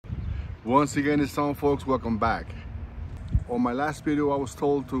Once again, it's on, folks. Welcome back. On my last video, I was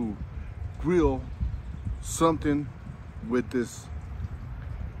told to grill something with this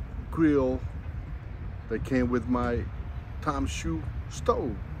grill that came with my TOMSHOO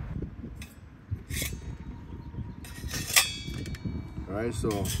stove. All right,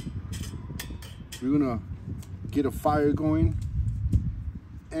 so we're gonna get a fire going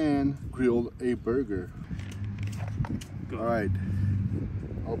and grill a burger. All right,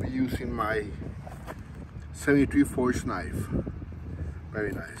 I'll be using my 73-inch knife.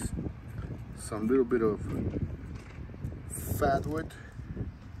 Very nice. Some little bit of fat wood.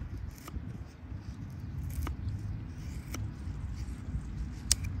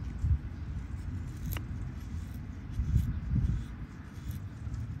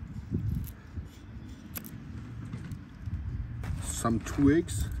 Some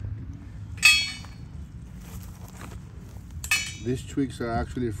twigs. These twigs are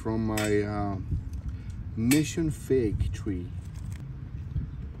actually from my mission fig tree.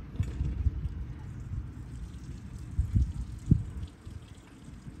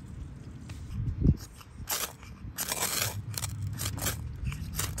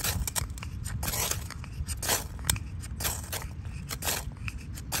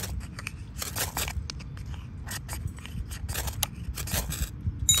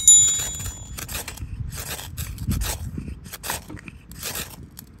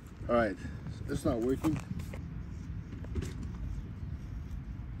 All right, it's not working.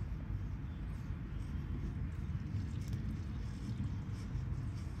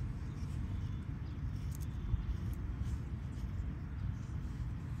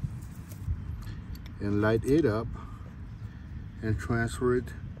 And light it up and transfer it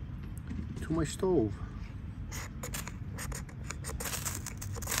to my stove.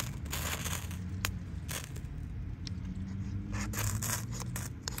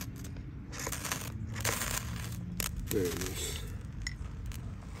 There it is.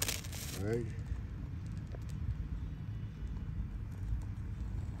 All right.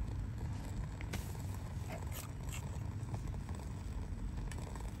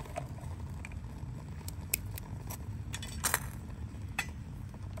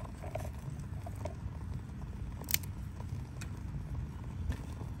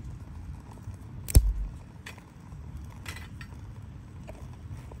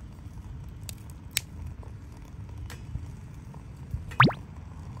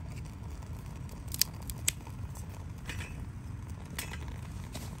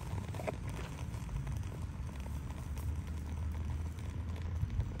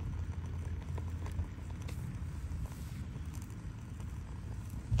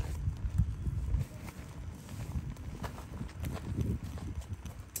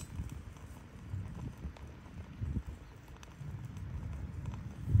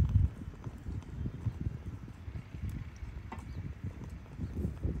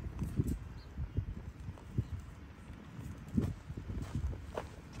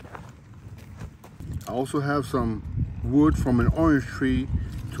 I also have some wood from an orange tree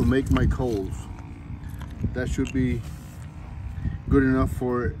to make my coals. That should be good enough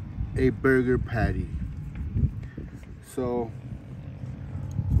for a burger patty. So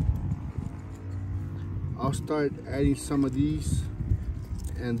I'll start adding some of these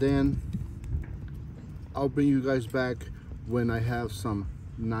and then I'll bring you guys back when I have some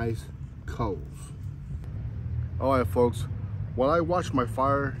nice coals. All right, folks. While I watch my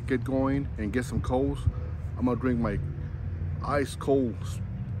fire get going and get some coals, I'm gonna drink my ice cold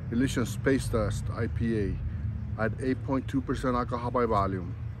delicious Space Dust IPA at 8.2% alcohol by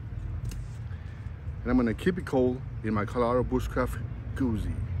volume. And I'm gonna keep it cold in my Colorado Bushcraft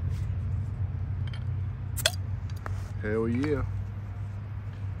Koozie. Hell yeah.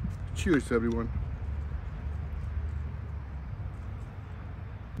 Cheers, everyone.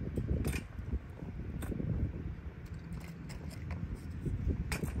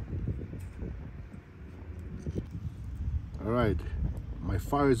 All right, my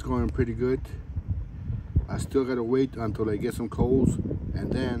fire is going pretty good. I still gotta wait until I get some coals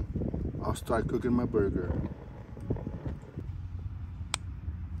and then I'll start cooking my burger.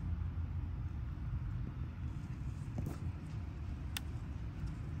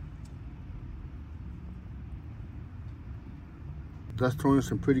 That's throwing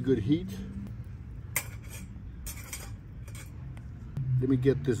some pretty good heat. Let me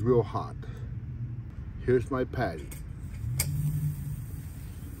get this real hot. Here's my patty.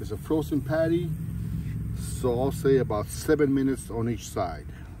 It's a frozen patty, so I'll say about 7 minutes on each side.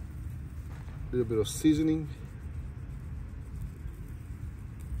 A little bit of seasoning.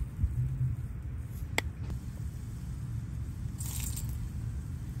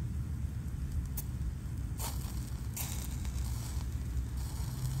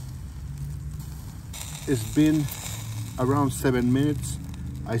 it's been around 7 minutes.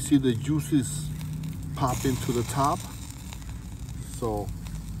 I see the juices pop into the top. So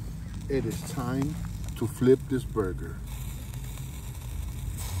it is time to flip this burger.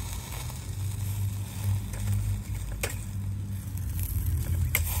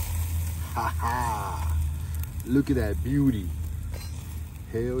 Ha ha! Look at that beauty.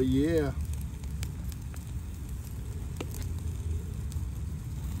 Hell yeah.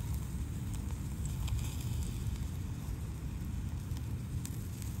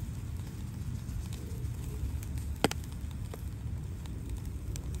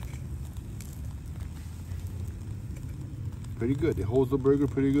 Pretty good. It holds the burger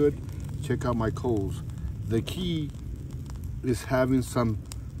pretty good. Check out my coals. The key is having some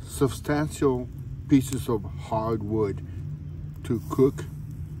substantial pieces of hardwood to cook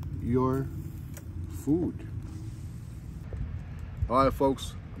your food. All right,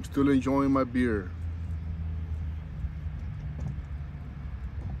 folks, I'm still enjoying my beer.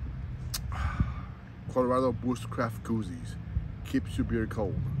 Colorado Boost Craft Koozies keeps your beer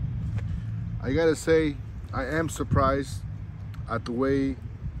cold. I gotta say, I am surprised at the way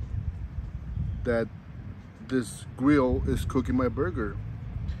that this grill is cooking my burger.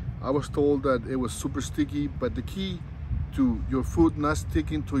 I was told that it was super sticky, but the key to your food not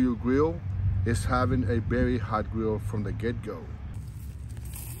sticking to your grill is having a very hot grill from the get-go.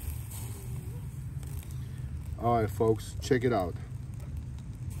 All right, folks, check it out.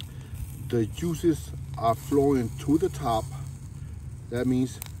 The juices are flowing to the top. That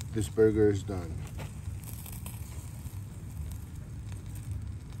means this burger is done.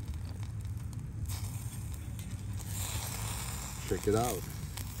 Check it out.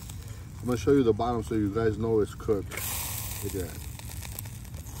 I'm gonna show you the bottom so you guys know it's cooked. Look at that.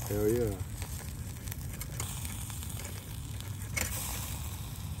 Hell yeah.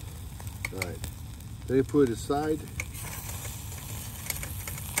 All right. Let me put it aside.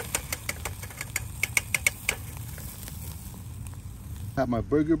 Have my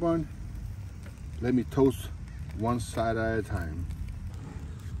burger bun. Let me toast one side at a time.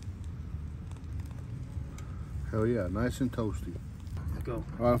 Hell yeah, nice and toasty. Let's go.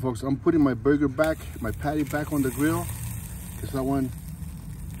 All right, folks, I'm putting my burger back, my patty back on the grill because I want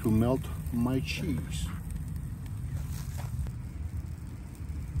to melt my cheese.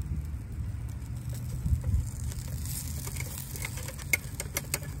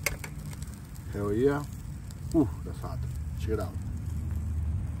 Hell yeah. Ooh, that's hot. Check it out.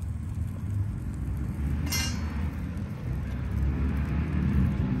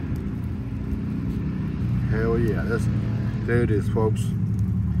 Hell yeah, there it is, folks.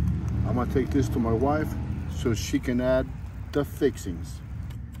 I'm gonna take this to my wife so she can add the fixings.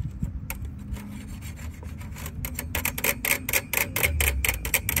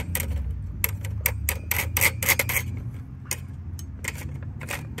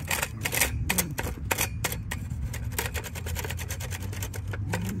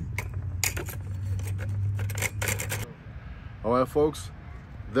 All right, folks,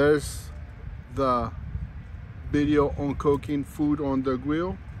 there's the video on cooking food on the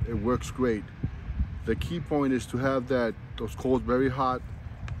grill. It works great. The key point is to have those coals very hot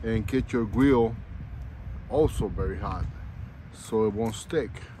and get your grill also very hot so it won't stick.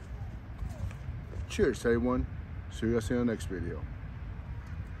 Cheers, everyone. See you guys in the next video.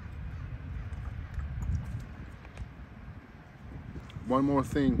 One more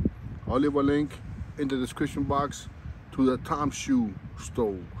thing, I'll leave a link in the description box to the TOMSHOO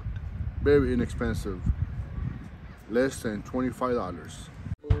stove. Very inexpensive. Less than $25.